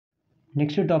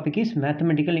Next topic is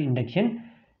mathematical induction.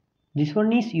 This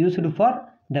one is used for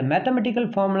the mathematical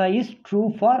formula is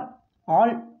true for all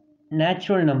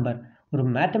natural number. ஒரு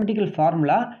mathematical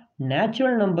formula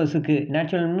natural numbersக்கு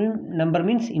natural number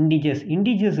means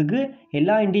integersக்கு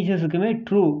எல்லா integersக்குமே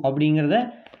true அப்படிங்கிறத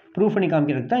proof பண்ணி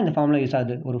காமிக்கிறதுக்கு தான் இந்த formula use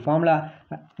ஆகுது. ஒரு formula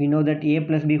we know that a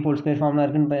plus b whole square formula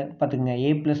இருக்குன்னு பார்த்துக்கங்க.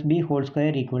 a plus b whole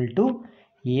square equal to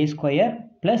a square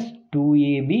plus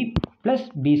 2ab plus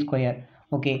b square.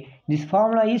 Okay, this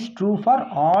formula is true for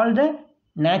all the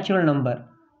natural number.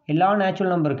 எல்லா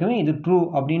natural நம்பருக்குமே இது true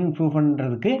அப்படின்னு prove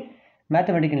பண்ணுறதுக்கு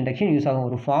mathematical induction use ஆகும்.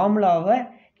 ஒரு ஃபார்முலாவை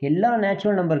எல்லா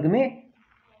நேச்சுரல் நம்பருக்குமே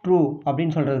ட்ரூ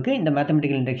அப்படின்னு சொல்கிறதுக்கு இந்த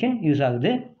மேத்தமெட்டிக்கல் இண்டக்ஷன் யூஸ்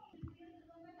ஆகுது.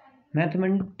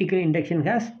 Mathematical induction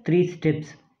has 3 steps.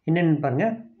 என்னென்னு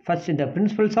பாருங்கள். First the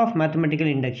principles of mathematical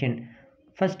induction.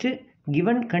 First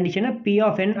given கண்டிஷனை p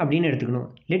of n அப்படின்னு எடுத்துக்கணும்.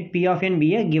 let p of n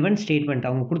be a given statement.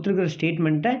 அவங்க கொடுத்துருக்கிற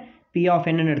ஸ்டேட்மெண்ட்டை p of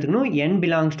n எடுத்துக்கணும். n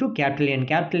belongs to capital N.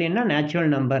 capital N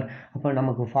natural number. அப்போ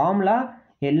நமக்கு formula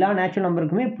எல்லா நேச்சுரல்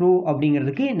நம்பருக்குமே ப்ரூவ்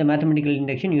அப்படிங்கிறதுக்கு இந்த மேத்தமெட்டிக்கல்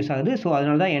இண்டக்ஷன் யூஸ் ஆகுது. ஸோ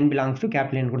அதனால தான் n belongs to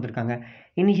capital N கொடுத்துருக்காங்க.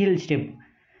 Initial step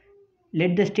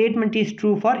let the statement is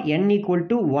true for n equal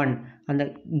to 1. அந்த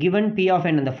given p of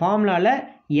n அந்த ஃபார்முலாவில்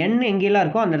n எங்கெல்லாம்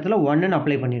இருக்கோ அந்த இடத்துல 1ன்னு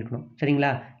அப்ளை பண்ணியிருக்கணும்.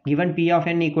 சரிங்களா? given p of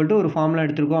n equal to ஒரு ஃபார்முலா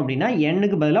எடுத்துருக்கோம் அப்படின்னா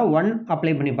n-க்கு பதிலாக 1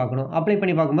 அப்ளை பண்ணி பார்க்கணும். அப்ளை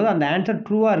பண்ணி பார்க்கும்போது அந்த ஆன்சர்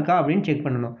ட்ரூவாக இருக்கா அப்படின்னு செக்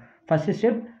பண்ணணும். First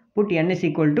step put n is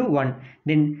equal to 1.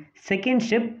 then second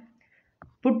step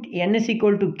put n is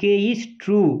equal to k is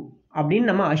true அப்படின்னு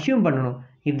நம்ம assume பண்ணணும்.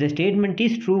 if the statement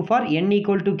is true for n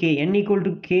equal to k, n equal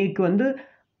to kக்கு வந்து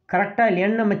கரெக்டாக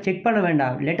இல்லையான்னு நம்ம check பண்ண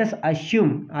வேண்டாம். let us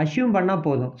assume பண்ணால்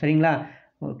போதும். சரிங்களா?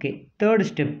 Okay. Third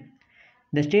step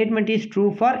the statement is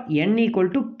true for n equal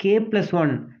to k plus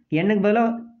 1. n-க்கு பதிலாக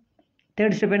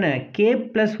தேர்ட் ஸ்டெப் என்ன, k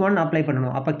plus 1 அப்ளை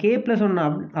பண்ணணும். அப்போ k plus 1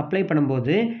 அப்ளை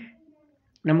பண்ணும்போது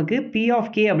நமக்கு p of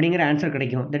k அப்படிங்கிற ஆன்சர்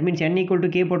கிடைக்கும். That means n equal to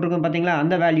k போட்டிருக்கோம் பார்த்தீங்களா,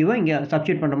 அந்த வேல்யூவை இங்கே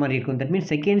சப்ஸ்டியூட் பண்ணுற மாதிரி இருக்கும். தட் மீன்ஸ்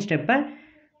செகண்ட் ஸ்டெப்பை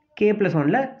k plus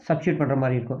 1ல் சப்ஸ்டியூட் பண்ணுற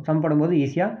மாதிரி இருக்கும். சம் போடும்போது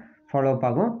ஈஸியாக ஃபாலோ அப்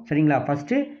ஆகும். சரிங்களா?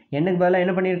 ஃபஸ்ட்டு n-க்கு பதிலாக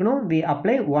என்ன பண்ணியிருக்கணும், we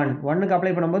apply 1. 1க்கு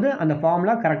அப்ளை பண்ணும்போது அந்த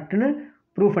ஃபார்முலா கரெக்டுன்னு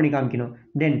ப்ரூவ் பண்ணி காமிக்கணும்.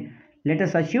 தென் let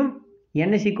us assume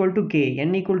n is equal to k.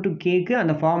 n equal to kக்கு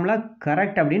அந்த ஃபார்முலா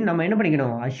கரெக்ட் அப்படின்னு நம்ம என்ன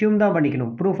பண்ணிக்கணும், assume தான்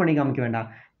பண்ணிக்கணும், ப்ரூவ் பண்ணி காமிக்க வேண்டாம்.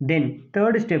 Then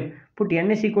third step put n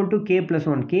is equal to k plus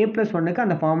 1. k plus 1க்கு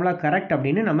அந்த ஃபார்முலா கரெக்ட்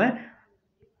அப்படின்னு நம்ம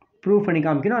ப்ரூவ் பண்ணி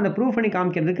காமிக்கணும். அந்த ப்ரூவ் பண்ணி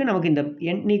காமிக்கிறதுக்கு நமக்கு இந்த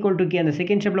n equal to k அந்த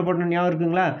செகண்ட் ஸ்டெப்பில் போட்ட ஞாபகம்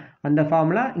இருக்குங்களா, அந்த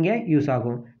ஃபார்முலா இங்கே யூஸ்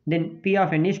ஆகும். தென் p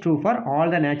of n is true for all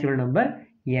the natural number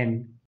n.